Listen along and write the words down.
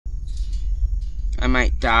I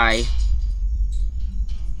might die.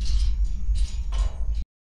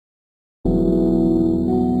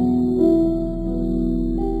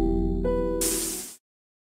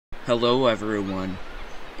 Hello everyone,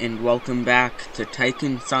 and welcome back to Tyke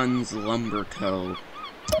and Sons Lumber Co.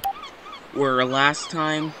 Where last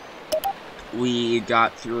time we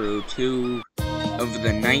got through 2 of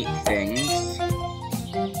the night things,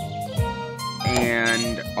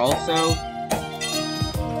 and also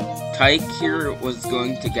Tyke here was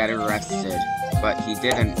going to get arrested, but he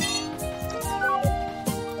didn't.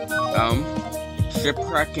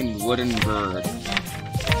 Shipwreck and wooden bird.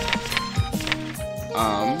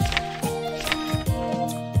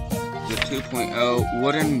 The 2.0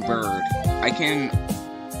 wooden bird. I can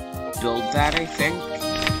build that, I think.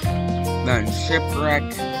 Then shipwreck.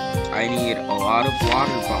 I need a lot of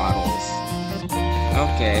water bottles.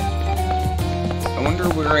 Okay. I wonder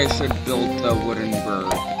where I should build the wooden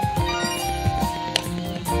bird.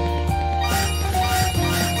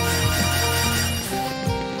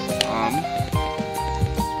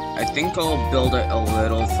 I think I'll build it a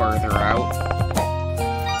little farther out.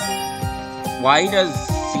 Why does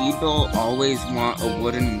Seabill always want a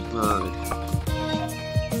wooden bird?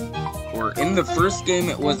 Or in the first game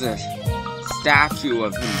it was a statue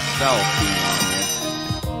of himself he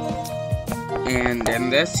wanted. And in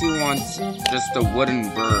this he wants just a wooden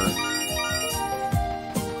bird.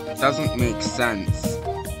 Doesn't make sense.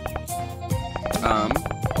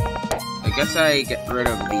 I guess I get rid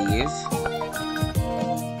of these.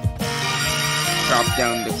 Chop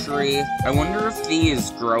down the tree. I wonder if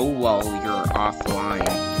these grow while you're offline.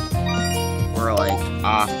 Or like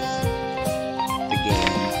off the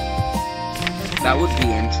game. That would be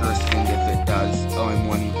interesting if it does. Oh, I'm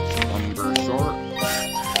 1 lumber short.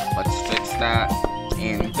 Let's fix that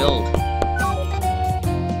and build.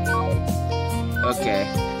 Okay.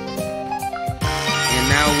 And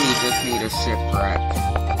now we just need a shipwreck.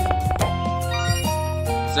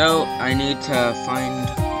 So I need to find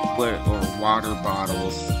water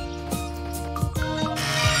bottles.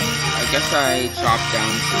 I guess I chop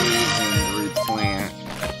down trees and replant.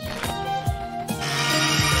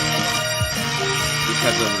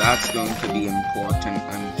 Because of that's going to be important,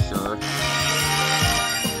 I'm sure.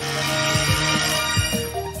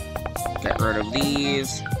 Get rid of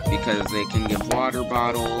these, because they can give water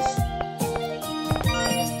bottles.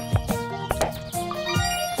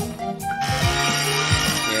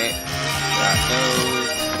 Okay, got those.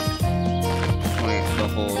 The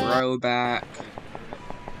whole row back.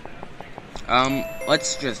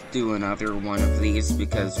 Let's just do another one of these,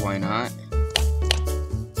 because why not?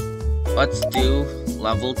 Let's do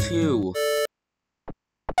level 2.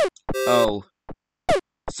 Oh.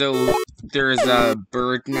 So, there's a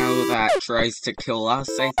bird now that tries to kill us,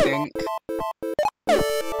 I think.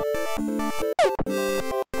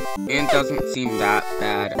 It doesn't seem that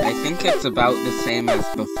bad. I think it's about the same as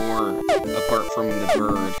before, apart from the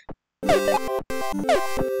bird.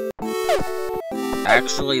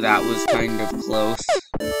 Actually, that was kind of close.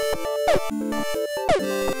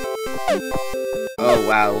 Oh,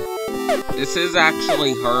 wow. This is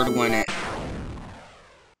actually hard when it...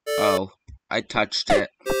 Oh, I touched it.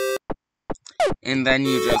 And then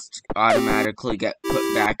you just automatically get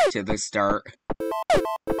put back to the start.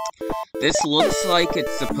 This looks like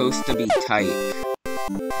it's supposed to be Tyke.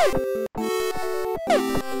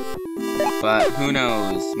 But who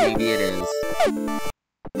knows, maybe it is.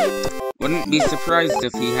 Wouldn't be surprised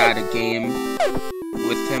if he had a game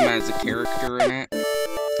with him as a character in it.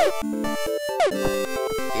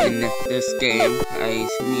 In this game, I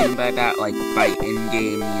mean by that, like, by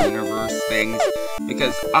in-game universe things,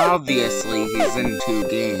 because obviously he's in 2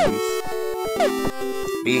 games.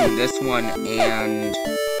 Being this one and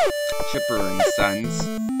Chipper and Sons.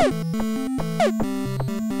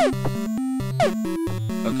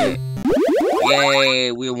 Okay.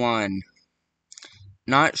 Yay, we won.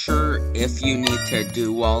 Not sure if you need to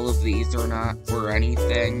do all of these or not, or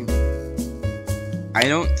anything. I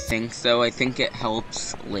don't think so. I think it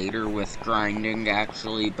helps later with grinding,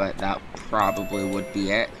 actually, but that probably would be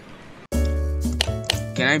it.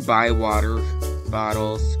 Can I buy water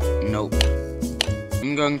bottles? Nope.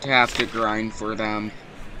 I'm going to have to grind for them.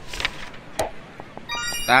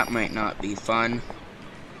 That might not be fun,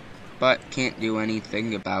 but can't do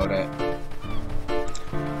anything about it.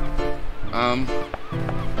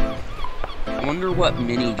 I wonder what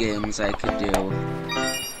mini games I could do.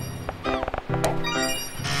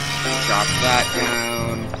 Chop that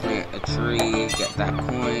down, plant a tree, get that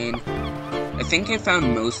coin. I think I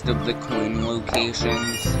found most of the coin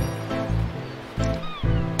locations.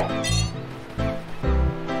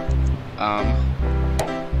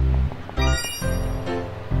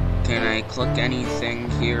 I click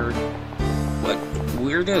anything here?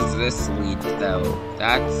 Where does this lead, though?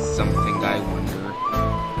 That's something I wonder.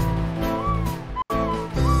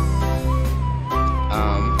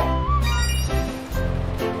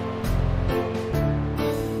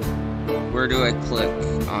 Where do I click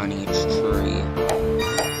on each tree?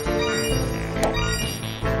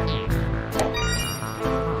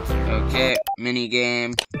 Okay,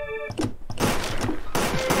 minigame.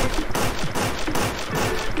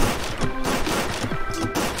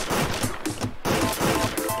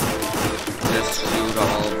 Just shoot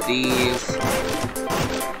all of these.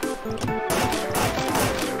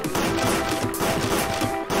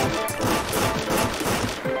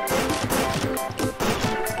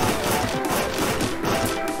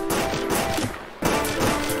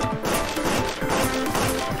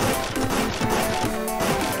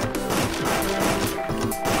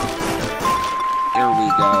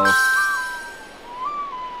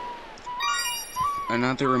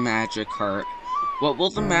 Another magic heart. What will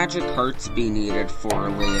the magic hearts be needed for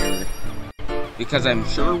later? Because I'm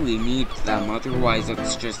sure we need them, otherwise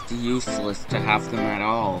it's just useless to have them at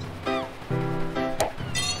all.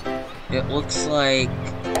 It looks like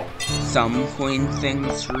some coin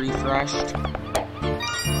things refreshed.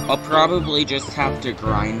 I'll probably just have to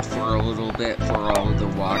grind for a little bit for all of the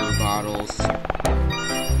water bottles.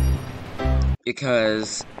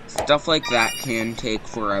 Because stuff like that can take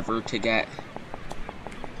forever to get,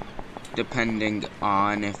 depending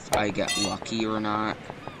on if I get lucky or not.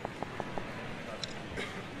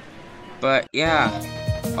 But yeah,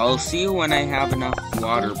 I'll see you when I have enough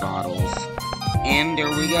water bottles. And there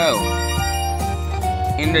we go.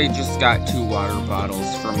 And I just got 2 water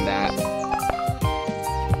bottles from that.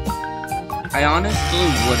 I honestly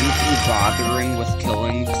wouldn't be bothering with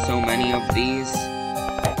killing so many of these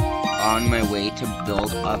on my way to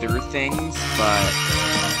build other things, but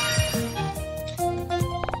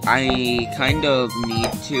I kind of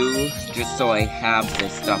need to, just so I have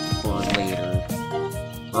this stuff for later.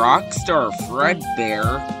 Rockstar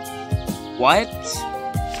Fredbear? What?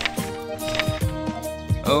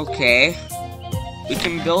 Okay. We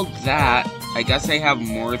can build that. I guess I have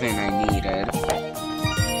more than I needed.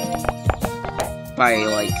 By,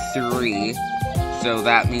 like, 3. So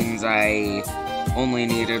that means I only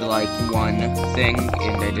needed, like, 1 thing,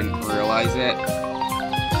 and I didn't realize it.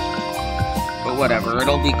 But whatever,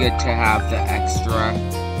 it'll be good to have the extra.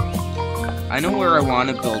 I know where I want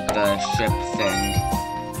to build the ship thing.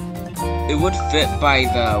 It would fit by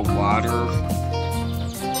the water.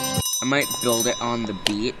 I might build it on the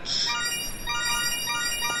beach.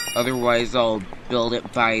 Otherwise, I'll build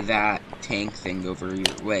it by that tank thing over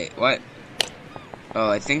here. Wait, what? Oh,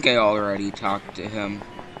 I think I already talked to him.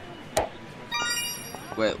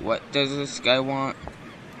 Wait, what does this guy want?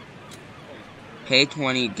 Pay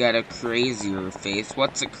 20, get a crazier face.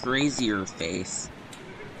 What's a crazier face?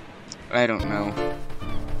 I don't know.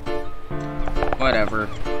 Whatever.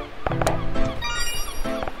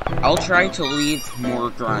 I'll try to leave more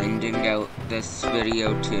grinding out this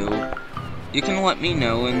video too. You can let me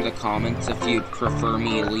know in the comments if you'd prefer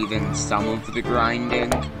me leaving some of the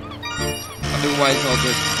grinding. Otherwise, I'll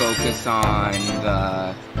just focus on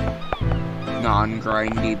the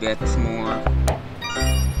non-grindy bits more.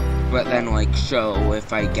 But then, like, show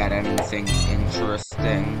if I get anything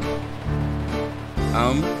interesting.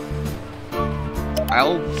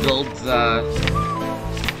 I'll build the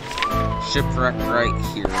shipwreck right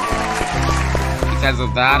here. Because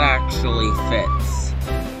that actually fits.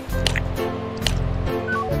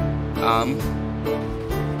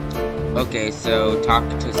 Okay, so talk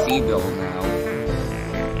to Seabill now.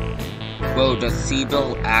 Whoa, does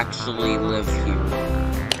Seabill actually live here?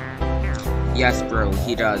 Yes, bro,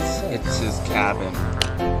 he does. It's his cabin.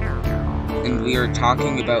 And we are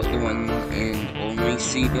talking about the one and only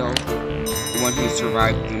Seabill? The one who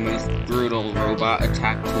survived the most brutal robot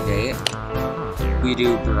attack to date? We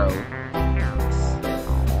do, bro.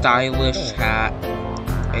 Stylish hat,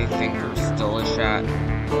 I think, or stylish hat.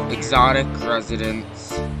 Exotic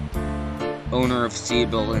residence. Owner of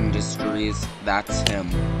Seabill Industries. That's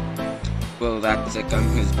him. Well, that's sick. I'm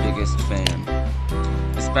his biggest fan.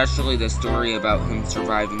 Especially the story about him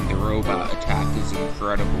surviving the robot attack is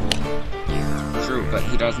incredible. True, but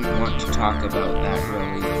he doesn't want to talk about that,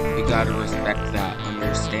 really. You gotta respect that,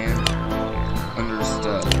 understand?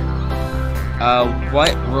 Understood.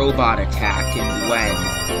 What robot attack and when?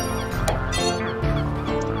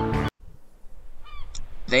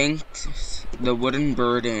 Thanks. The wooden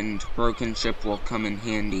bird and broken ship will come in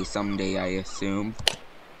handy someday, I assume.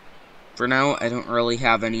 For now, I don't really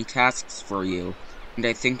have any tasks for you. And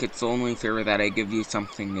I think it's only fair that I give you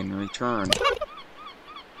something in return.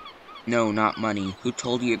 No, not money. Who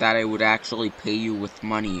told you that I would actually pay you with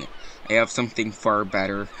money? I have something far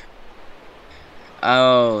better.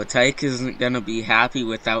 Oh, Tyke isn't gonna be happy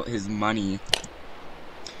without his money.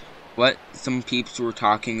 What? Some peeps were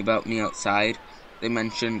talking about me outside. They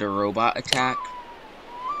mentioned a robot attack.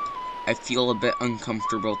 I feel a bit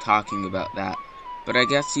uncomfortable talking about that, but I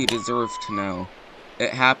guess you deserve to know.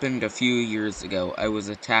 It happened a few years ago. I was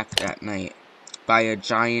attacked at night by a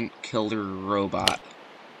giant killer robot.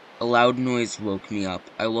 A loud noise woke me up.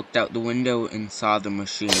 I looked out the window and saw the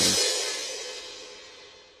machine.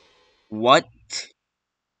 What?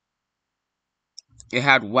 It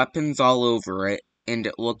had weapons all over it, and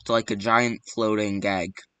it looked like a giant floating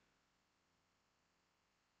egg.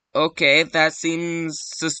 Okay, that seems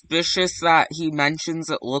suspicious that he mentions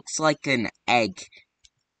it looks like an egg.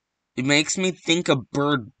 It makes me think a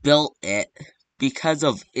bird built it, because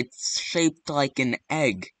of it's shaped like an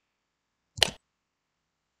egg.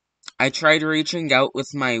 I tried reaching out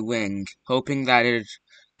with my wing, hoping that it'd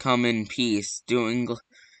come in peace, doing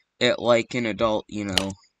it like an adult, you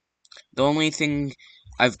know. The only thing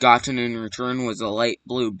I've gotten in return was a light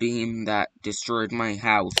blue beam that destroyed my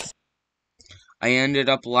house. I ended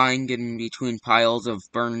up lying in between piles of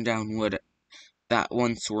burned down wood that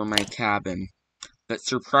once were my cabin. But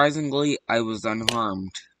surprisingly, I was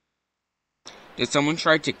unharmed. Did someone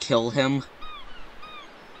try to kill him?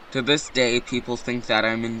 To this day, people think that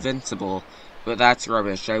I'm invincible, but that's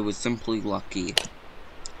rubbish. I was simply lucky.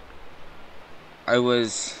 It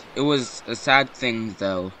was a sad thing,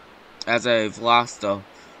 though, as I've lost a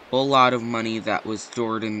whole lot of money that was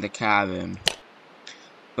stored in the cabin.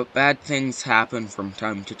 But bad things happen from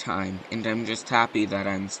time to time, and I'm just happy that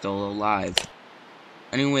I'm still alive.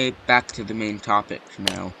 Anyway, back to the main topic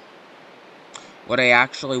now. What I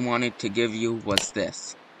actually wanted to give you was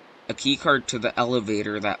this. A keycard to the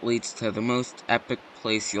elevator that leads to the most epic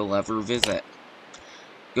place you'll ever visit.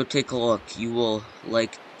 Go take a look. You will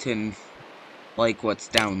like what's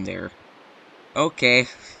down there. Okay.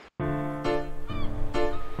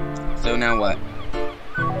 So now what?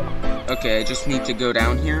 Okay, I just need to go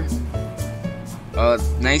down here.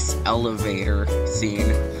 Nice elevator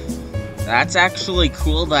scene. That's actually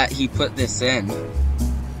cool that he put this in.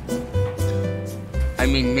 I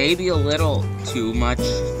mean, maybe a little too much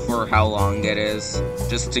for how long it is,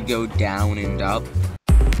 just to go down and up.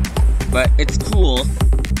 But it's cool.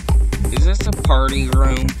 Is this a party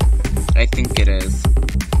room? I think it is.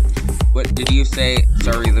 What did you say?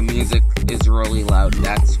 Sorry, the music is really loud.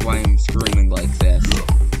 That's why I'm screaming like this.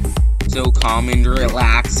 So calm and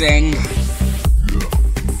relaxing.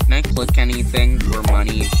 Can I click anything for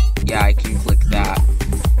money? Yeah, I can click that.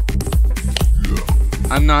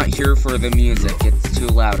 I'm not here for the music, it's too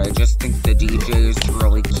loud. I just think the DJ is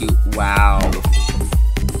really cute. Wow.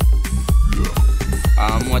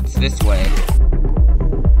 What's this way?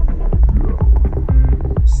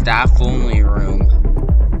 Staff only room.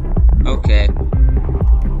 Okay.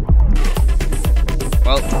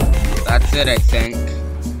 Well, that's it, I think.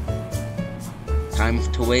 Time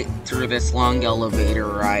to wait through this long elevator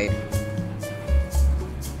ride.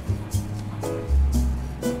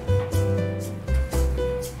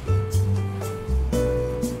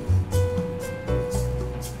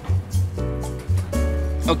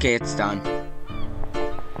 Okay, it's done.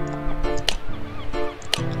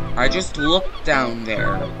 I just looked down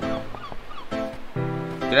there.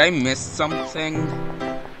 Did I miss something?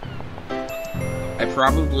 I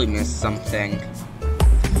probably missed something.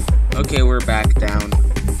 Okay, we're back down.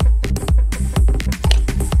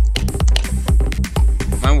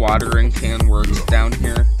 My watering can works down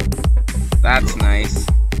here. That's nice.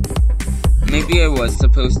 Maybe I was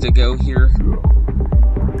supposed to go here.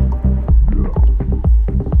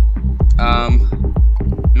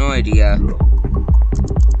 No idea.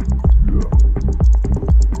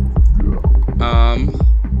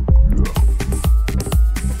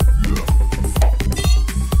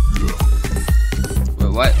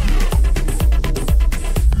 Wait, what?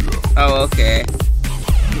 Oh, okay.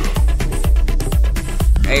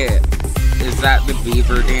 Hey, is that the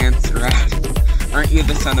beaver dance, right? Aren't you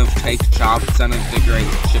the son of Tyke Chop, son of the great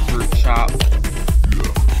Chipper Chop?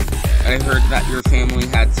 I heard that your family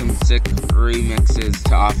had some sick remixes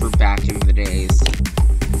to offer back in the days.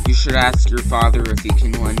 You should ask your father if he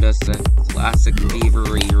can lend us a classic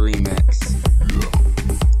Beavery remix.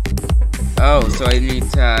 Oh, so I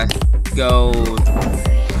need to go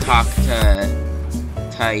talk to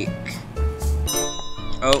Tyke.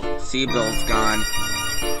 Oh, Seabill's gone.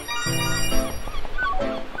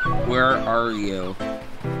 Where are you?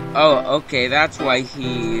 Oh, okay, that's why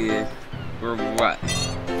or what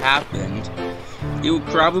happened. You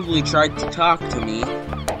probably tried to talk to me.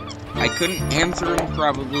 I couldn't answer him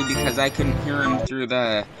probably because I couldn't hear him through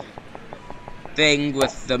the thing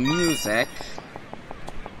with the music.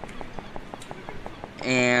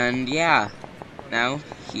 And yeah, now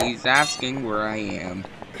he's asking where I am.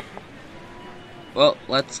 Well,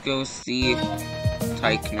 let's go see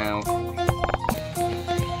Tyke now.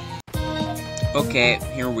 Okay,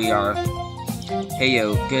 here we are.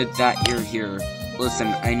 Heyo, good that you're here. Listen,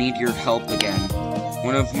 I need your help again.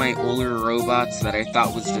 One of my older robots that I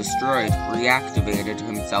thought was destroyed reactivated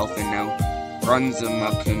himself and now runs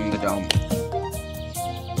amok in the dump.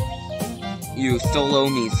 You still owe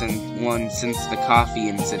me since the coffee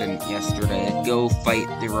incident yesterday. Go fight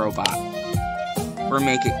the robot. Or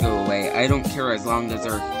make it go away. I don't care as long as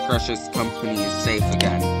our precious company is safe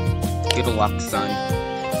again. Good luck, son.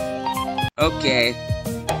 Okay.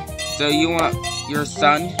 So you want your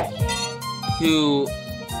son, who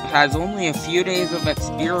has only a few days of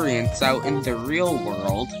experience out in the real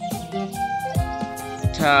world,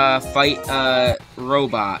 to fight a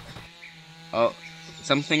robot. Oh,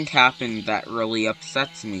 something happened that really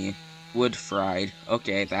upsets me. Wood fried.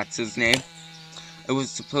 Okay, that's his name. I was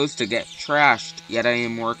supposed to get trashed, yet I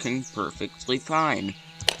am working perfectly fine.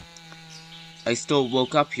 I still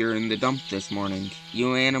woke up here in the dump this morning.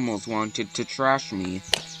 You animals wanted to trash me.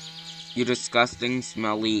 You disgusting,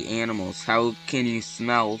 smelly animals. How can you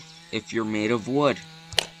smell if you're made of wood?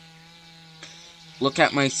 Look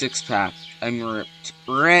at my six-pack. I'm ripped.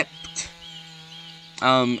 Ripped!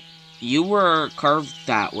 You were carved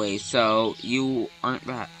that way, so you aren't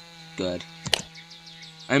that good.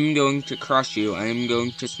 I'm going to crush you. I am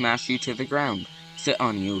going to smash you to the ground. Sit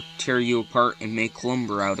on you, tear you apart, and make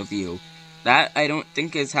lumber out of you. That, I don't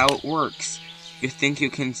think, is how it works. You think you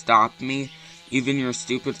can stop me? Even your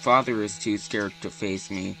stupid father is too scared to face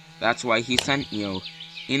me. That's why he sent you.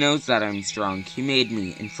 He knows that I'm strong. He made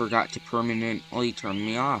me and forgot to permanently turn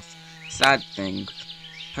me off. Sad thing.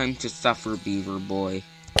 Time to suffer, Beaver Boy.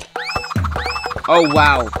 Oh,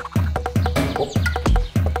 wow.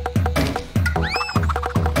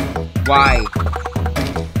 Why?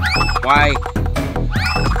 Why?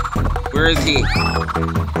 Where is he?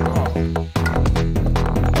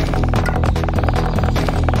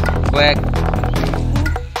 Quick.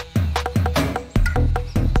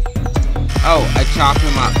 Oh, I chopped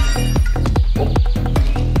him up.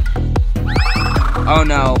 Oh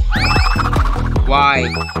no.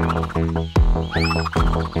 Why?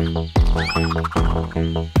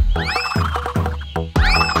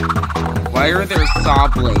 Why are there saw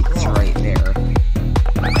blades right there?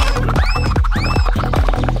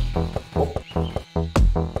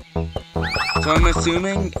 So I'm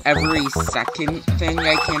assuming every second thing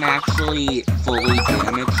I can actually fully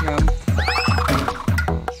damage him.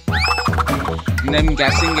 And I'm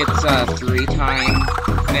guessing it's a 3-time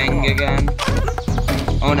thing again.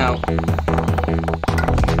 Oh no.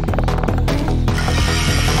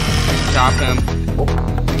 Stop him.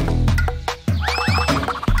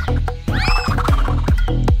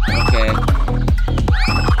 Okay.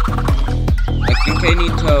 I think I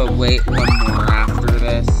need to wait one more after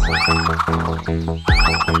this.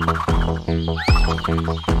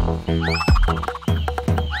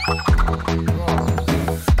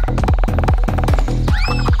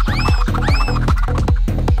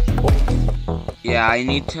 Yeah, I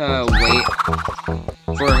need to wait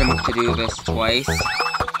for him to do this twice.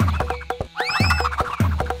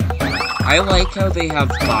 I like how they have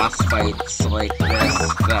boss fights like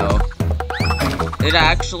this, though. It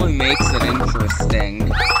actually makes it interesting.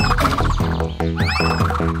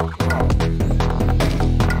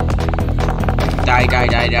 Die, die,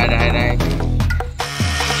 die, die, die, die.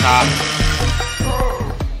 Stop.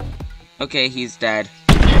 Okay, he's dead.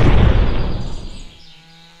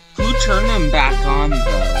 Who turned him back on,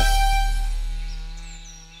 though?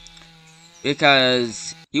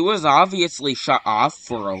 Because he was obviously shut off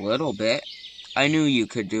for a little bit. I knew you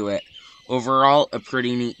could do it. Overall, a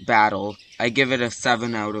pretty neat battle. I give it a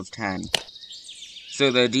 7 out of 10.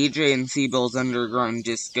 So the DJ in Seabill's Underground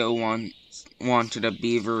Disco wanted a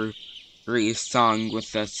Beaver song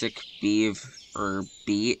with a sick beaver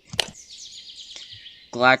beat.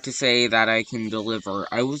 Glad to say that I can deliver.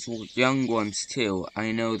 I was young once too.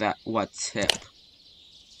 I know that what's hip.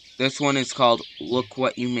 This one is called Look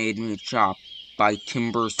What You Made Me Chop by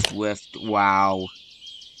Timber Swift. Wow.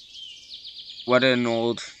 What an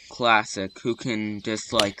old classic. Who can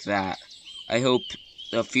dislike that? I hope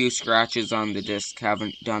a few scratches on the disc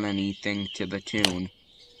haven't done anything to the tune.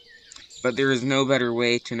 But there is no better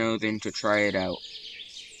way to know than to try it out.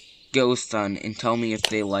 Go, son, and tell me if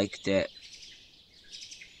they liked it.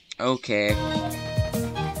 Okay.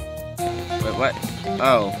 Wait, what?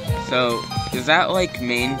 Oh, so Is that like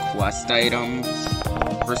main quest items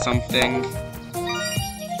or something?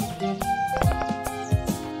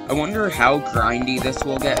 I wonder how grindy this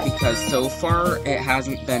will get, because so far it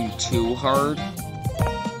hasn't been too hard.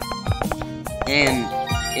 And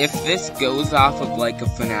if this goes off of like a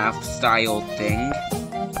FNAF style thing,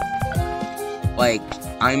 like,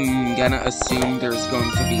 I'm gonna assume there's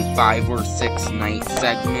going to be 5 or 6 night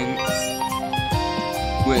segments,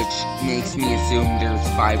 which makes me assume there's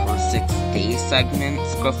 5 or 6 day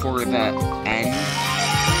segments before that end.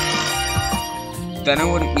 Then I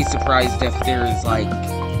wouldn't be surprised if there's like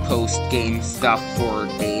post-game stuff for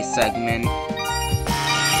day segment,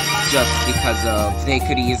 just because of, they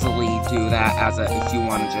could easily do that as a, if you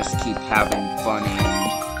want to just keep having fun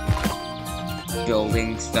and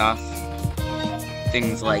building stuff,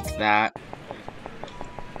 things like that.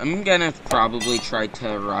 I'm gonna probably try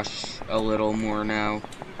to rush a little more now,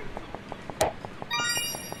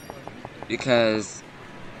 because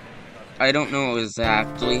I don't know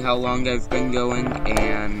exactly how long I've been going,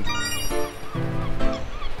 and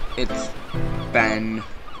it's been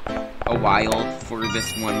a while for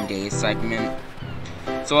this one day segment,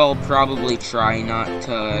 so I'll probably try not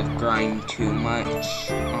to grind too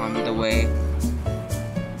much on the way,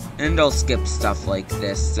 and I'll skip stuff like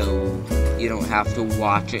this so you don't have to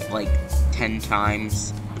watch it like 10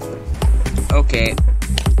 times. Okay,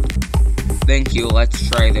 thank you, let's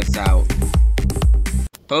try this out.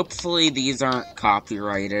 Hopefully these aren't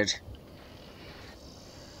copyrighted.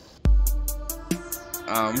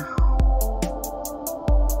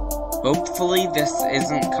 Hopefully this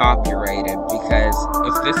isn't copyrighted, because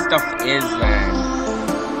if this stuff is, then...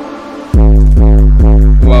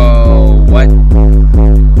 Whoa, what?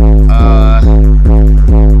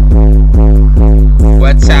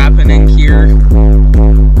 What's happening here?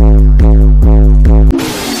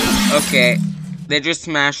 Okay, they just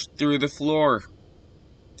smashed through the floor.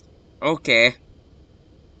 Okay.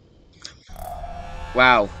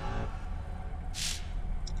 Wow.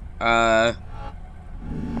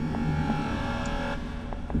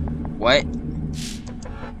 What?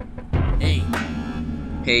 Hey.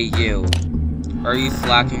 Hey, you. Are you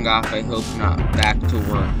slacking off? I hope not. Back to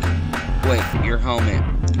work. Wait, your helmet.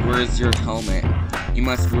 Where is your helmet? You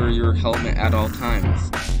must wear your helmet at all times.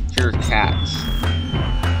 Here, catch.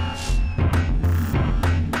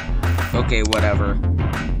 Okay, whatever.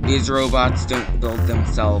 These robots don't build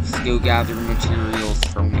themselves. Go gather materials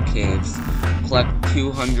from the caves. Collect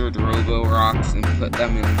 200 Robo-Rocks and put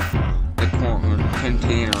them in the corner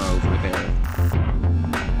container over there.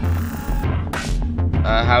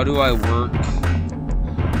 How do I work?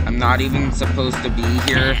 I'm not even supposed to be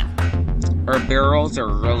here. Our barrels are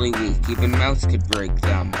really weak. Even Mouse could break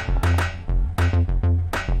them.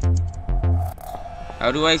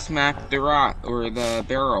 How do I smack the rock or the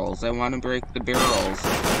barrels? I want to break the barrels.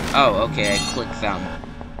 Oh, okay, I click them.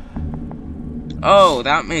 Oh,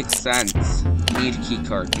 that makes sense. Need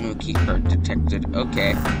keycard. No keycard detected.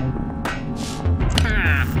 Okay.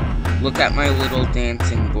 Look at my little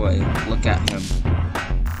dancing boy. Look at him.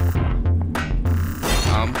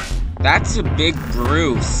 That's a big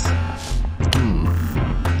Bruce.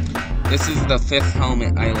 This is the 5th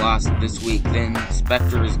helmet I lost this week. The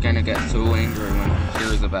inspector is gonna get so angry when he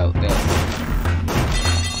hears about this.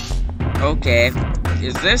 Okay.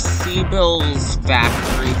 Is this Seabill's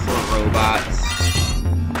factory for robots?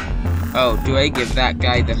 Oh, do I give that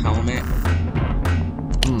guy the helmet?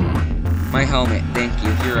 My helmet, thank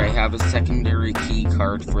you. Here I have a secondary key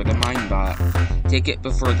card for the Minebot. Take it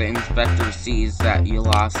before the inspector sees that you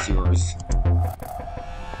lost yours.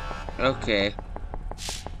 Okay.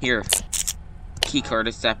 Here. Keycard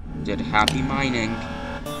accepted. Happy mining.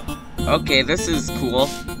 Okay, this is cool.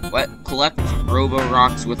 What? Collect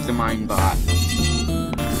Robo-Rocks with the Minebot.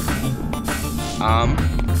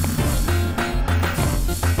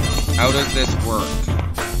 How does this work?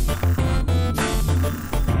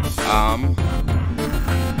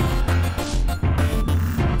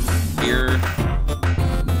 Here.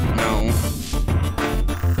 No.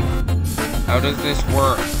 How does this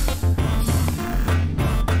work?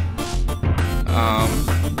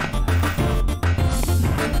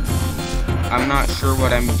 I'm not sure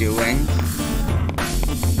what I'm doing.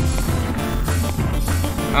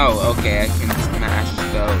 Oh, okay, I can smash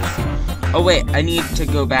those. Oh wait, I need to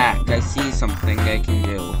go back. I see something I can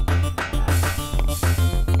do.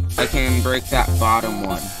 I can break that bottom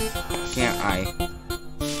one. Can't I?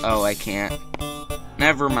 Oh, I can't.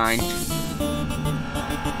 Never mind.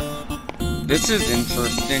 This is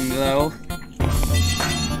interesting, though.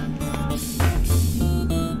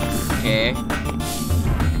 Okay.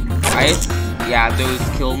 Yeah, those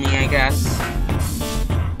kill me, I guess.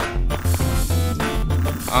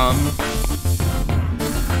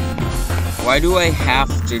 Why do I have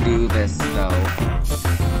to do this, though?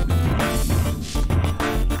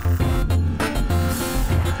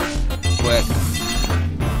 Quick.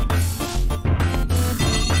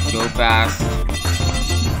 Go fast.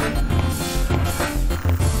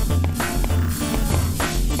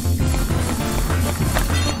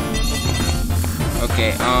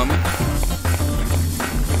 Okay,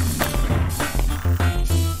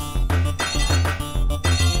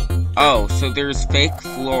 oh, so there's fake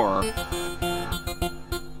floor.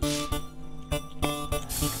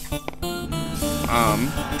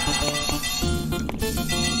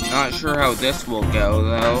 Not sure how this will go,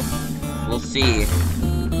 though. We'll see.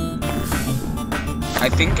 I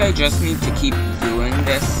think I just need to keep doing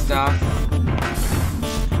this stuff.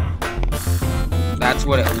 That's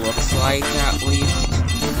what it looks like, at least.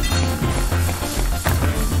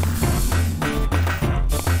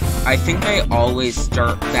 I think I always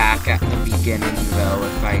start back at the beginning, though,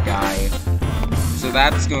 if I die. So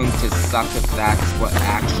that's going to suck if that's what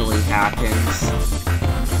actually happens,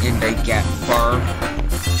 and I get far.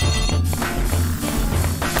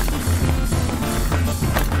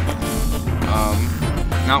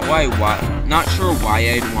 Not sure why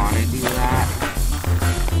I'd want to do that.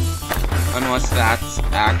 Unless that's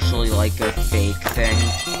actually like a fake thing,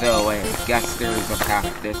 though I guess there's a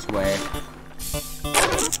path this way.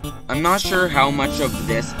 I'm not sure how much of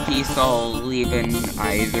this piece I'll leave in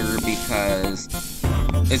either, because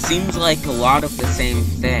it seems like a lot of the same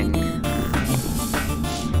thing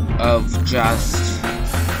of just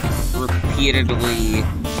repeatedly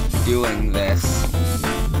doing this.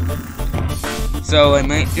 So I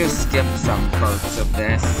might just skip some parts of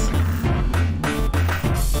this.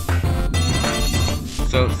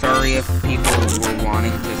 So sorry if people were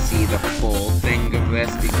wanting to see the full thing of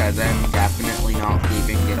this, because I'm definitely not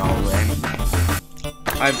leaving it all in.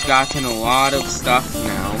 I've gotten a lot of stuff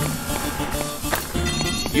now.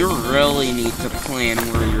 You really need to plan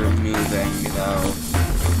where you're moving, though.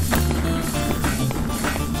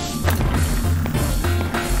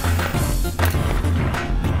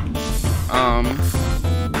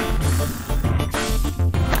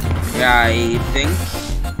 Yeah, I think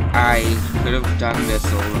I could have done this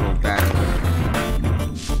a little better.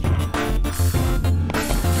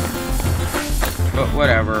 But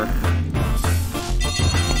whatever.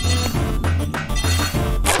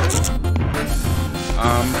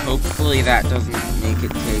 Hopefully that doesn't make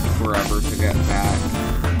it take forever to get back.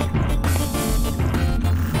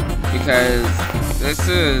 Because this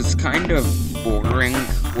is kind of boring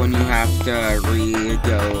when you have to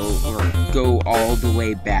go all the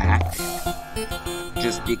way back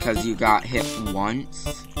just because you got hit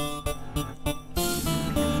once.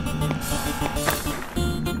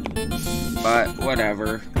 But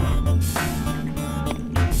whatever.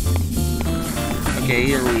 Okay,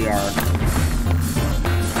 here we are.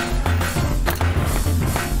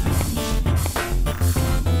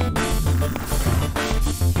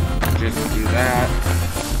 Just do that.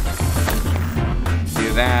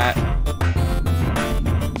 Do that.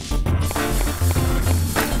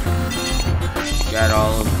 Got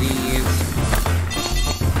all of these.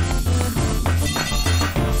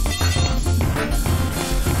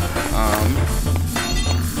 Um,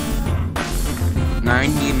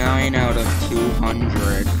 99 out of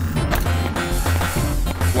 200.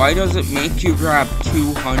 Why does it make you grab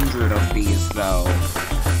 200 of these, though?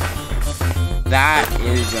 That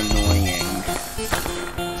is annoying.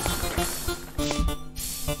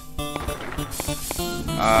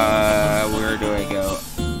 Where do I go?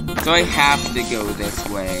 So I have to go this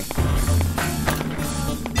way.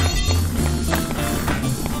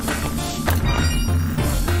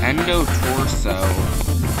 Endo-torso.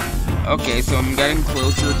 Okay, so I'm getting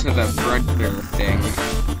closer to the Fredbear thing.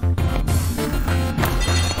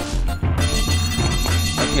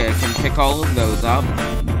 Okay, I can pick all of those up.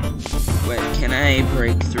 Wait, can I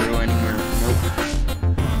break through anywhere? Nope.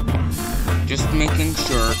 Just making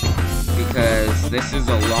sure, because this is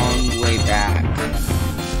a long way back.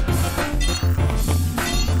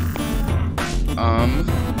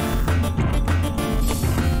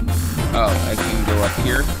 Oh, I can go up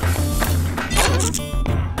here.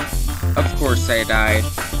 Of course I died.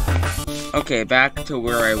 Okay, back to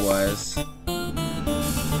where I was.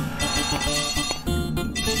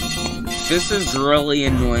 This is really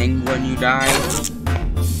annoying when you die.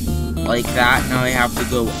 Like that, now I have to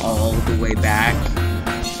go all the way back.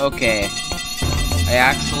 Okay. I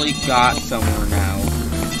actually got somewhere now.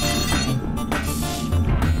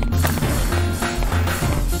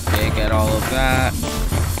 Okay, get all of that.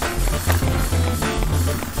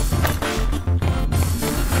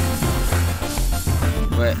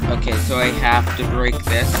 But, okay, so I have to break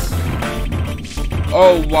this.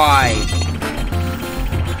 Oh, why?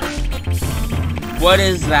 What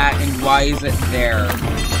is that, and why is it there?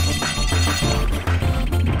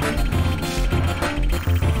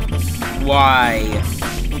 Why?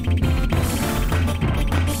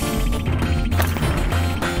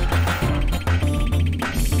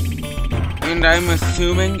 And I'm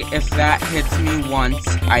assuming if that hits me once,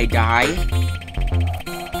 I die.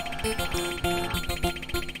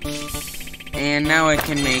 And now I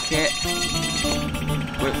can make it.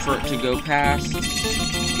 Wait for it to go past.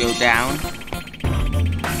 Go down.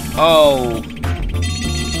 Oh.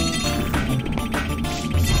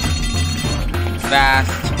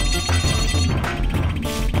 Fast.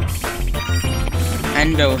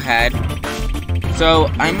 Endo head. So,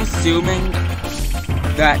 I'm assuming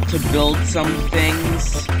that to build some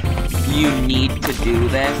things, you need to do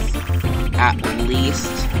this at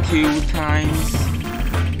least 2 times.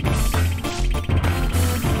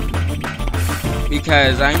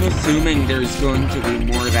 Because I'm assuming there's going to be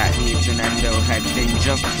more that needs an endo head than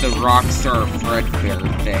just the Rockstar Fredbear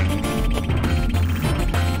thing.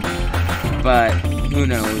 But, who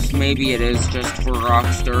knows, maybe it is just for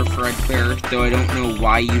Rockstar Fredbear, though I don't know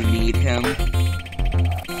why you need him.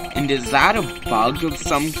 And is that a bug of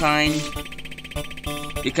some kind?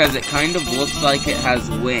 Because it kind of looks like it has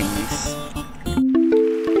wings.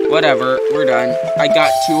 Whatever, we're done. I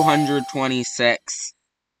got 226.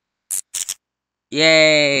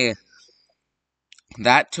 Yay!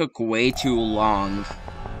 That took way too long.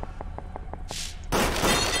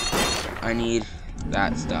 I need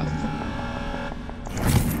that stuff.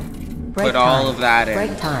 Put all of that in.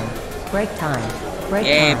 Break time. Break time. Break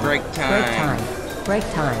Yay, time. break time. Break time. Break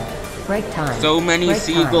time. Break time. So many break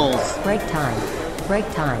seagulls. Time. Break time.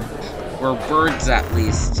 Break time. Or birds, at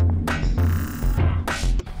least.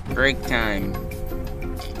 Break time.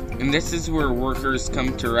 And this is where workers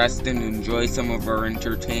come to rest and enjoy some of our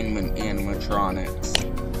entertainment animatronics.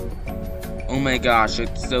 Oh my gosh,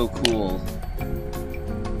 it's so cool.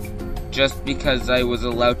 Just because I was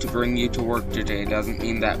allowed to bring you to work today doesn't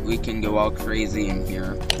mean that we can go all crazy in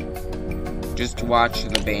here. Just watch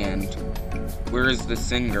the band. Where is the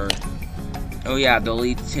singer? Oh yeah, the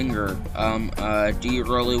lead singer. Do you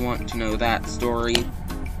really want to know that story?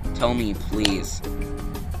 Tell me, please.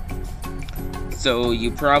 So, you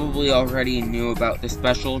probably already knew about the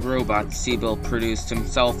special robot Seabill produced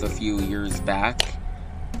himself a few years back.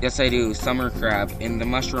 Yes, I do. Summer Crab and the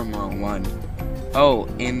Mushroom Roll one. Oh,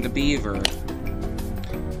 and the Beaver.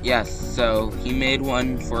 Yes, so he made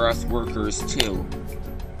one for us workers, too.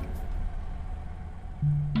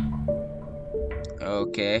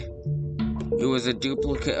 Okay. It was a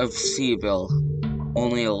duplicate of Seabill,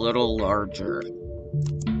 only a little larger.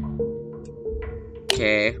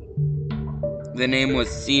 Okay. The name was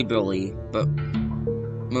Seabilly, but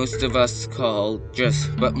most just called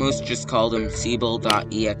him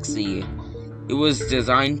Seabill.exe. It was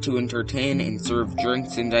designed to entertain and serve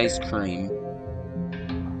drinks and ice cream.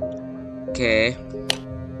 Okay.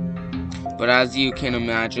 But as you can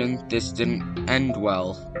imagine, this didn't end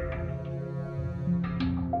well.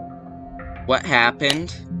 What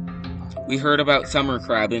happened? We heard about Summer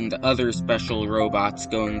Crab and the other special robots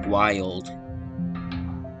going wild.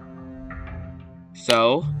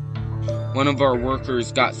 So, one of our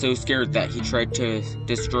workers got so scared that he tried to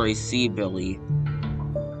destroy Seabilly.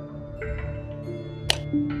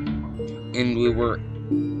 And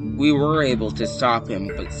we were able to stop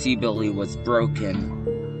him, but Seabilly was broken.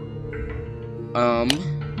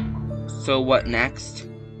 So what next?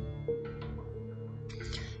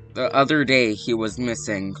 The other day he was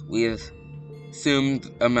missing. We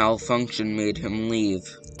assumed a malfunction made him leave.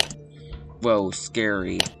 Whoa,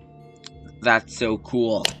 scary. That's so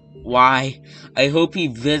cool. Why? I hope he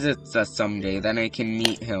visits us someday, then I can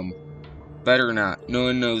meet him. Better not. No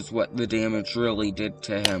one knows what the damage really did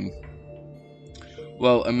to him.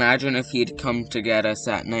 Well, imagine if he'd come to get us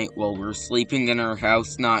at night while we're sleeping in our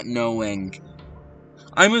house not knowing.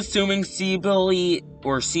 I'm assuming Seabilly,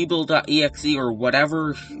 or Seabill.exe, or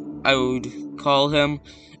whatever I would call him,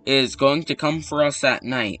 is going to come for us at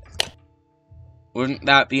night. Wouldn't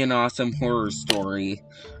that be an awesome horror story?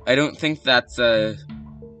 I don't think that's a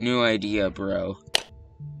new idea, bro.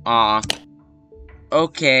 Aw.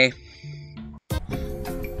 Okay.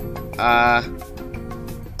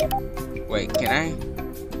 Wait, can I?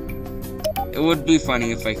 It would be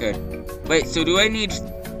funny if I could. Wait, so do I need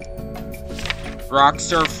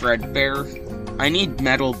Rockstar Fredbear? I need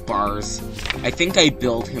metal bars. I think I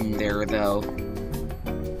built him there, though.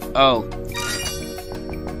 Oh.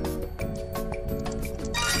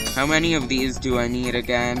 How many of these do I need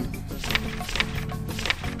again?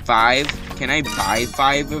 5. Can I buy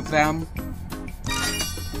 5 of them?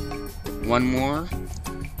 One more?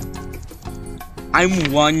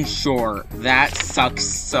 I'm 1 short. That sucks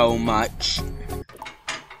so much.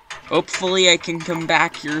 Hopefully I can come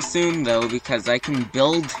back here soon, though, because I can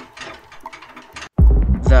build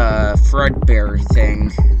the Fredbear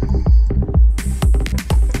thing.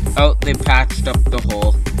 Oh, they patched up the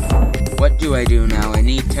hole. What do I do now? I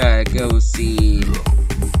need to go see...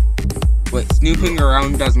 Wait, snooping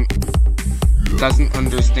around doesn't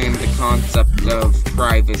understand the concept of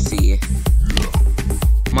privacy.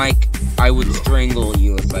 Mike, I would strangle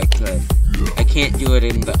you if I could. I can't do it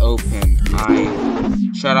in the open.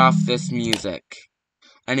 Shut off this music.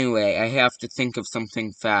 Anyway, I have to think of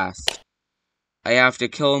something fast. I have to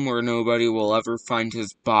kill him where nobody will ever find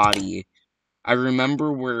his body. I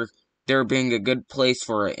remember where there being a good place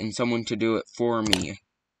for it and someone to do it for me.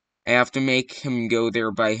 I have to make him go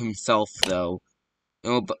there by himself, though.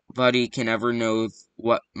 Nobody can ever know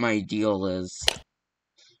what my deal is.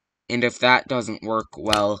 And if that doesn't work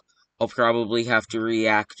well, I'll probably have to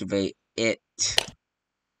reactivate it.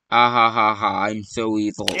 Ah ha ha ha, I'm so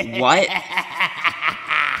evil. What?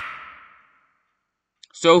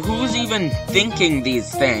 So who's even thinking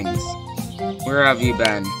these things? Where have you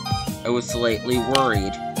been? I was slightly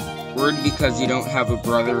worried. Worried because you don't have a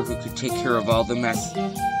brother who could take care of all the mess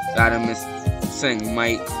that a missing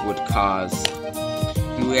Mike would cause.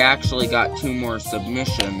 And we actually got 2 more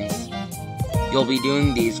submissions. You'll be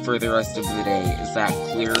doing these for the rest of the day, is that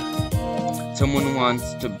clear? Someone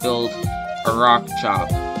wants to build a rock chop.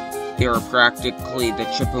 They are practically the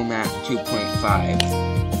Chipomat 2.5,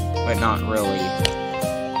 but not really.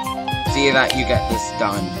 See that you get this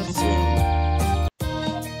done soon.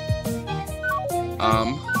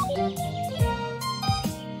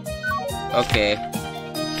 Okay.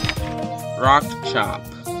 Rock chop.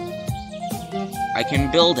 I can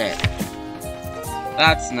build it.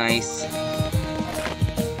 That's nice.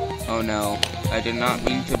 Oh no, I did not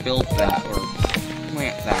mean to build that or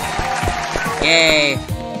plant that. Yay!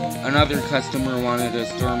 Another customer wanted a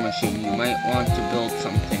store machine. You might want to build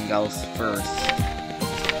something else first.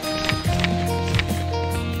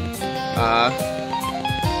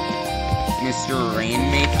 Mr.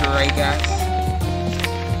 Rainmaker, I guess?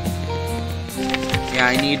 Yeah,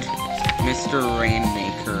 I need Mr.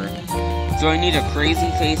 Rainmaker. So I need a crazy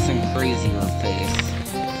face and crazier face.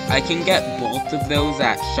 I can get both of those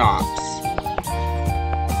at shops.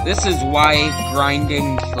 This is why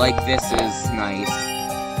grinding like this is nice.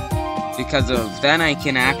 Because then I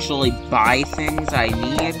can actually buy things I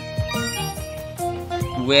need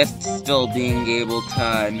with still being able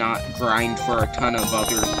to not grind for a ton of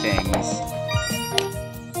other things.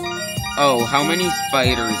 Oh, how many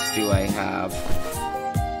spiders do I have?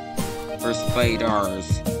 Or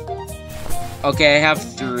spiders? Okay, I have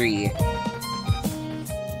 3.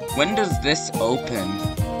 When does this open?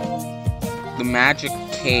 The magic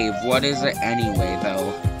cave. What is it anyway,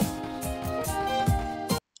 though?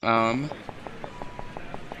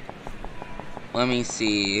 Let me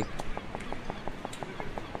see.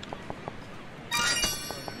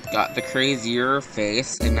 Got the crazier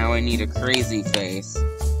face, and now I need a crazy face.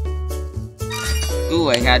 Ooh,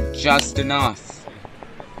 I had just enough.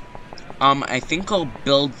 I think I'll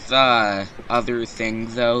build the other thing,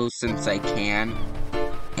 though, since I can.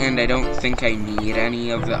 And I don't think I need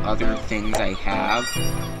any of the other things I have.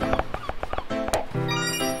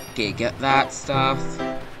 Okay, get that stuff.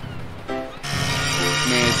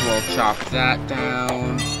 May as well chop that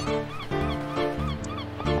down.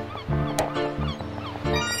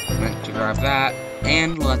 Meant to grab that.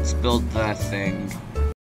 And let's build that thing.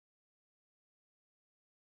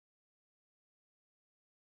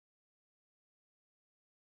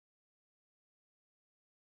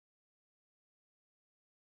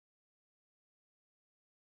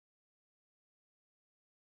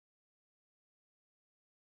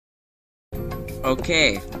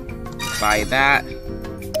 Okay, buy that,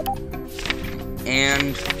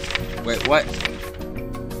 and, wait, what?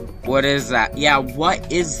 What is that? Yeah,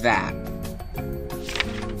 what is that?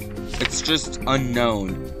 It's just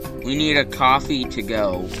unknown. We need a coffee to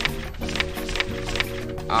go.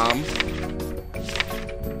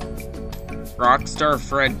 Rockstar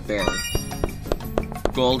Fredbear.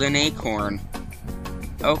 Golden Acorn.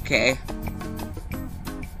 Okay.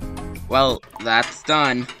 Well, that's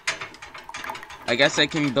done. I guess I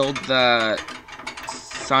can build the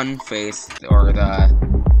sun face, or the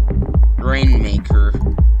Rainmaker.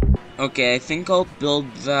 Okay, I think I'll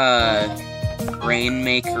build the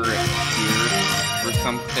Rainmaker here, or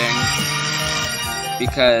something,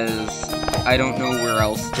 because I don't know where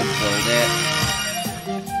else to build it.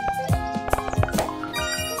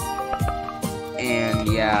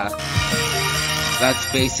 yeah,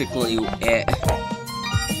 that's basically it.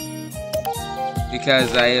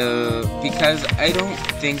 Because I don't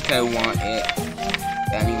think I want it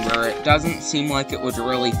anywhere. It doesn't seem like it would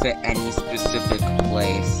really fit any specific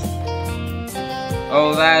place.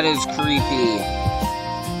 Oh, that is creepy.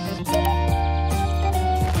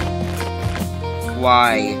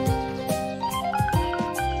 Why?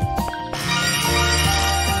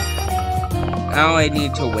 Now I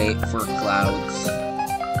need to wait for clouds.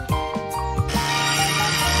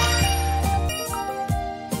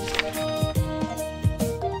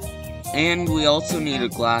 And we also need a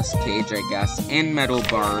glass cage, I guess, and metal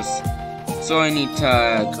bars. So I need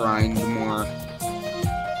to grind more.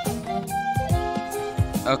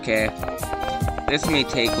 Okay. This may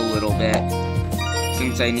take a little bit,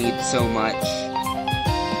 since I need so much.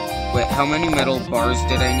 Wait, how many metal bars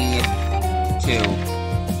did I need? 2.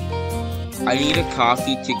 I need a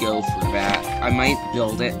coffee to go for that. I might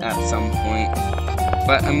build it at some point,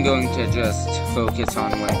 but I'm going to just focus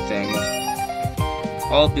on one thing.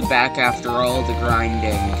 I'll be back after all the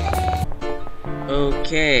grinding.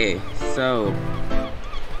 Okay, so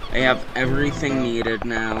I have everything needed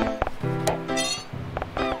now.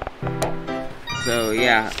 So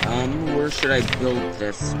yeah, where should I build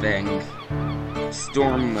this thing?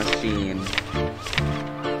 Storm machine.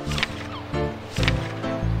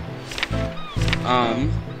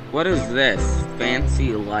 What is this?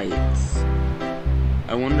 Fancy lights.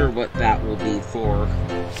 I wonder what that will be for.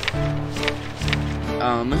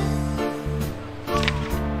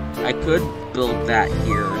 I could build that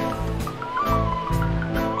here.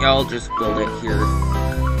 Yeah, I'll just build it here.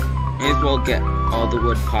 May as well get all the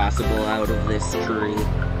wood possible out of this tree.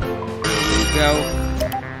 There we go.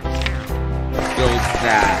 Build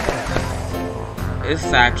that. This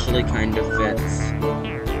actually kind of fits.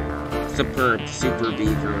 Superb, super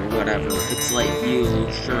beaver, or whatever. It's like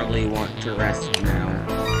you surely want to rest now.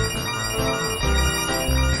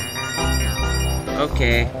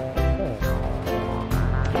 Okay.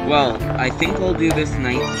 Well, I think I'll do this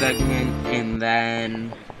night segment and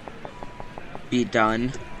then be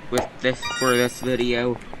done with this for this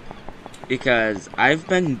video, because I've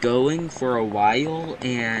been going for a while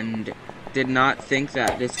and did not think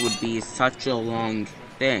that this would be such a long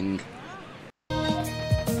thing.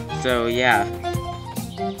 So yeah,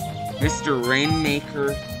 Mr.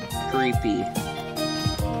 Rainmaker Creepy.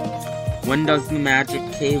 When does the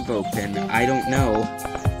magic cave open? I don't know.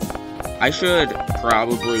 I should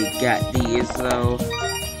probably get these though.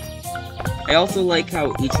 I also like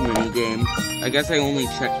how each minigame, I guess I only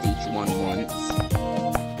checked each one once,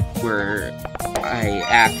 where I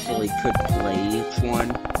actually could play each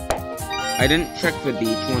one. I didn't check the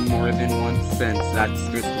beach one more than once, since that's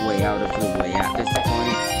just way out of the way at this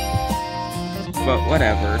point. But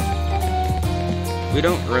whatever. We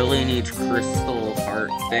don't really need crystal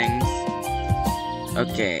heart things.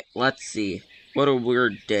 Okay, let's see. What a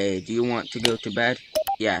weird day. Do you want to go to bed?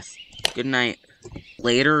 Yes. Good night.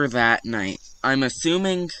 Later that night, I'm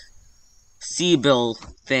assuming Seabill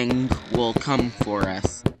thing will come for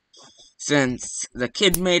us, since the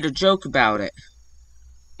kid made a joke about it.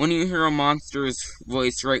 When you hear a monster's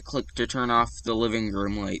voice, right-click to turn off the living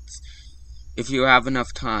room lights. If you have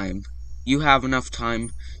enough time. You have enough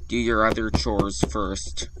time, do your other chores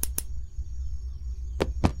first.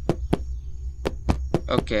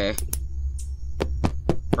 Okay.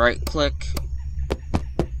 Right-click.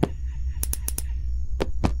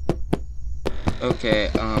 Okay,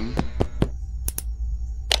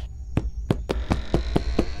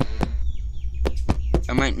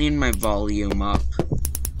 I might need my volume up.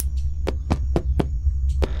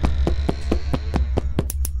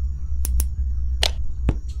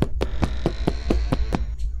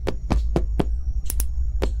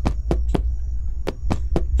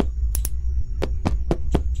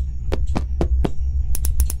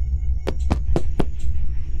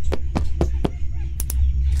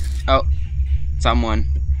 Oh, someone.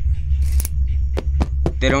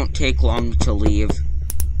 They don't take long to leave.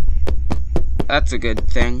 That's a good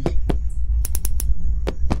thing.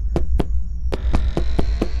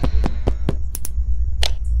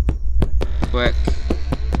 Quick.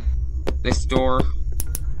 This door.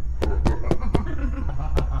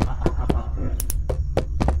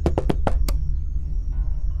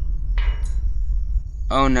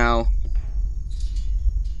 Oh no.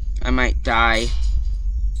 I might die.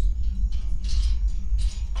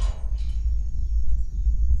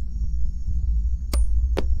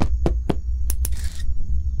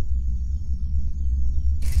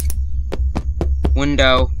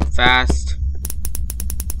 Window, fast.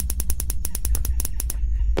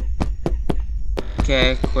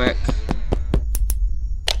 Okay, quick.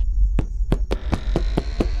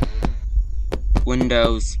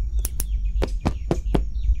 Windows.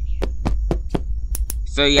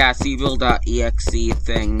 So yeah, Seabill.exe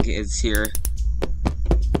thing is here.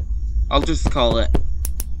 I'll just call it.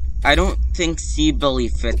 I don't think Seabill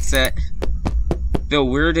fits it. Though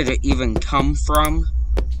where did it even come from?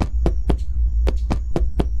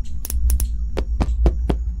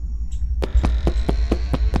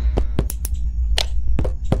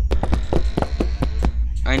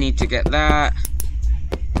 I need to get that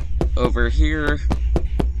over here.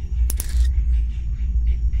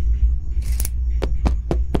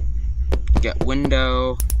 Get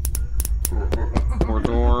window or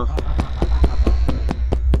door.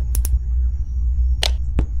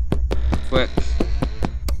 Quick.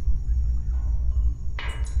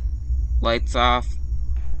 Lights off.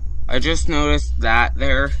 I just noticed that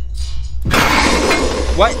there.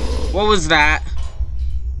 What? What was that?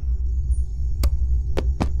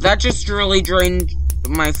 That just really drained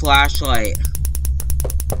my flashlight.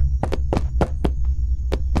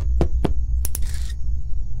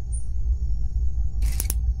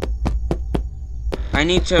 I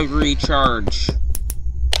need to recharge.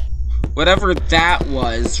 Whatever that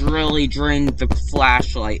was really drained the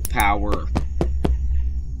flashlight power.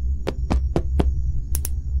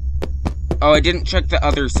 Oh, I didn't check the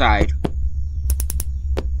other side.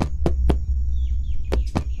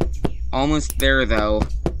 Almost there, though.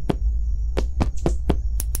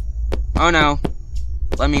 Oh no.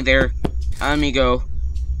 Let me there. Let me go.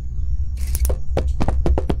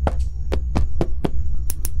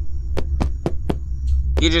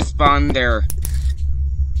 You just spawned there.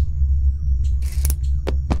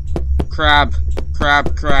 Crab.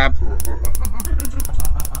 Crab, crab.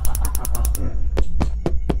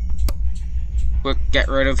 Quick, get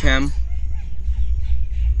rid of him.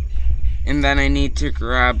 And then I need to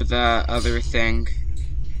grab the other thing.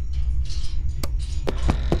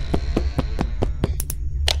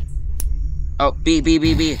 Oh, B.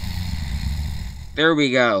 There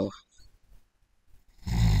we go.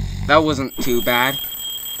 That wasn't too bad.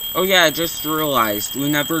 Oh yeah, I just realized,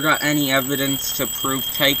 we never got any evidence to prove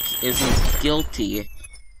Tyke isn't guilty.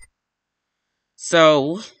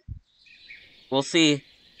 So, we'll see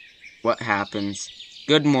what happens.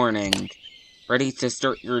 Good morning. Ready to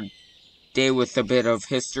start your day with a bit of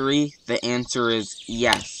history? The answer is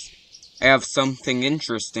yes. I have something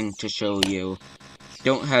interesting to show you.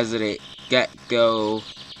 Don't hesitate. Get go.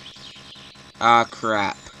 Ah,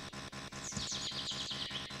 crap.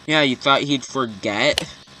 Yeah, you thought he'd forget?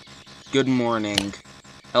 Good morning.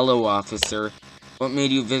 Hello, officer. What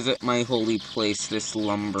made you visit my holy place, this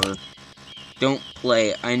lumber? Don't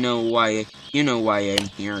play. I know why. You know why I'm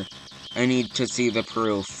here. I need to see the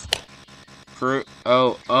proof.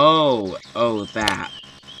 Oh, that.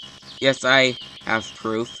 Yes, I have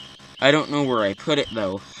proof. I don't know where I put it,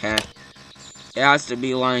 though. Heh. It has to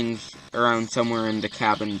be lying around somewhere in the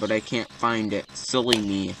cabin, but I can't find it. Silly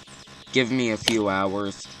me. Give me a few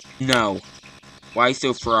hours. No. Why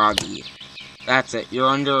so froggy? That's it. You're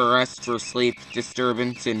under arrest for sleep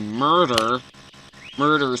disturbance and murder.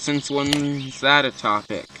 Murder, since when's that a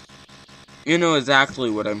topic? You know exactly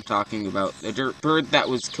what I'm talking about. The dirt bird that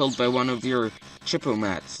was killed by one of your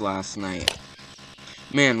chippomats last night.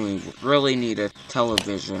 Man, we really need a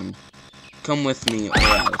television. Come with me or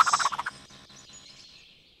else.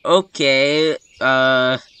 Okay,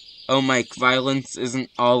 oh Mike, violence isn't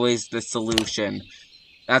always the solution.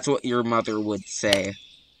 That's what your mother would say.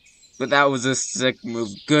 But that was a sick move.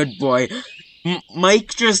 Good boy.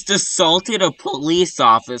 Mike just assaulted a police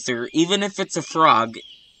officer. Even if it's a frog,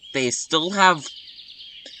 they still have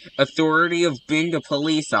authority of being a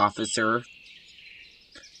police officer.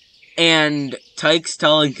 And Tyke's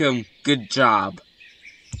telling him, good job.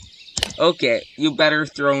 Okay, you better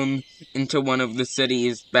throw him into one of the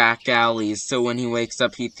city's back alleys, so when he wakes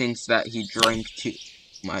up he thinks that he drank too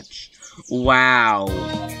much. Wow.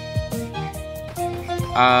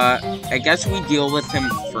 I guess we deal with him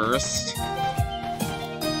first.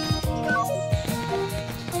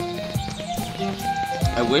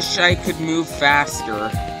 I wish I could move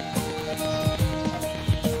faster.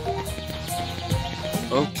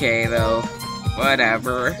 Okay, though.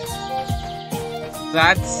 Whatever.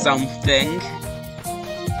 That's something.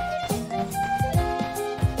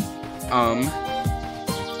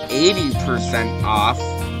 80% off.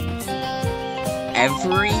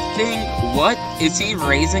 Everything? What? Is he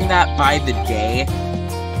raising that by the day?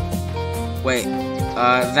 Wait,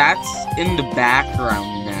 that's in the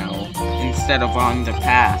background now, instead of on the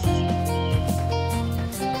path.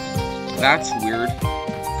 That's weird.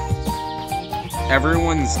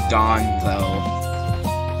 Everyone's gone, though.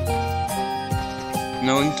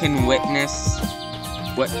 No one can witness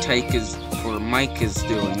what Tyke is or Mike is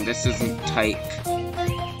doing. This isn't Tyke.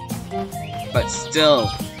 But still.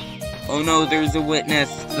 Oh no, there's a witness.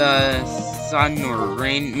 The sun or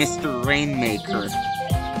Mr. Rainmaker.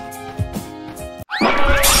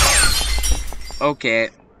 Okay.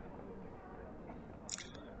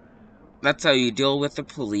 That's how you deal with a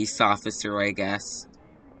police officer, I guess.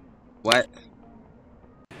 What?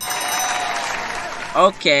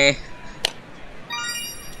 Okay.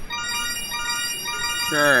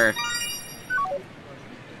 Sure.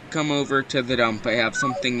 Come over to the dump. I have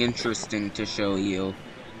something interesting to show you.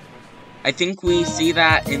 I think we see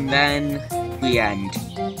that and then we end.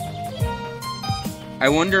 I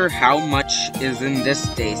wonder how much is in this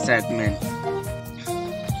day segment.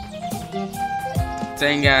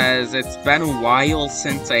 Saying as it's been a while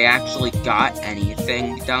since I actually got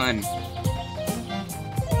anything done.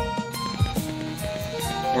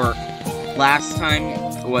 Or last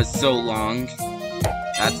time was so long.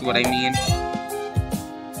 That's what I mean.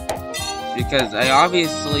 Because I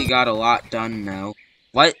obviously got a lot done now.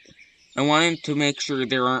 What? I wanted to make sure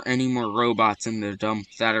there aren't any more robots in the dump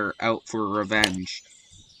that are out for revenge.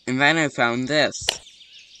 And then I found this.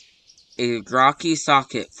 A rocky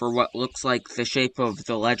socket for what looks like the shape of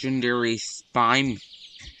the legendary spine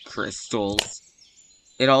crystals.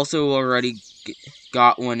 It also already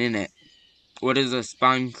got one in it. What is a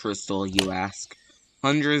spine crystal, you ask?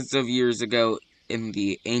 Hundreds of years ago, in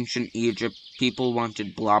the ancient Egypt, people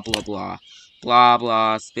wanted blah blah blah. Blah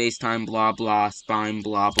blah, space-time blah blah, spine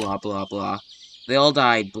blah blah blah blah. They all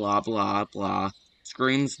died blah blah blah.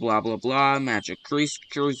 Screams blah blah blah, magic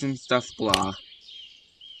creatures and stuff blah.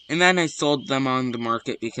 And then I sold them on the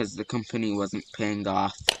market because the company wasn't paying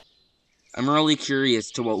off. I'm really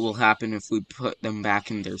curious to what will happen if we put them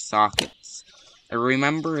back in their sockets. I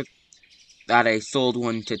remember that I sold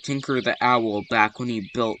one to Tinker the Owl back when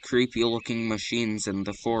he built creepy-looking machines in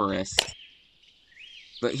the forest.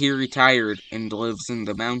 But he retired and lives in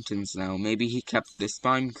the mountains now. Maybe he kept the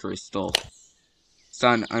spine crystal.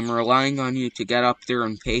 Son, I'm relying on you to get up there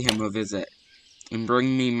and pay him a visit. And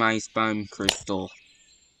bring me my spine crystal.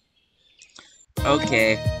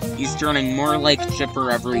 Okay, he's turning more like Chipper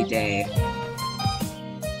every day.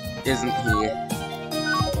 Isn't he?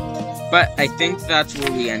 But I think that's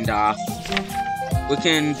where we end off. We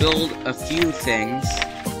can build a few things.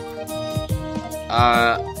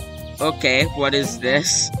 Okay, what is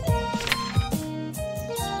this?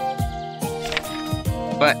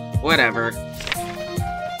 But, whatever.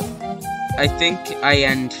 I think I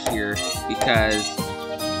end here, because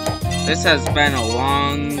this has been a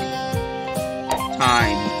long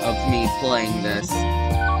time of me playing this.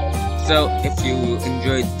 So, if you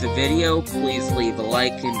enjoyed the video, please leave a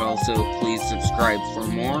like, and also please subscribe for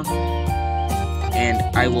more. And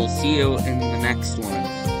I will see you in the next one.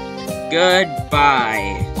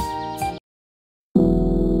 Goodbye!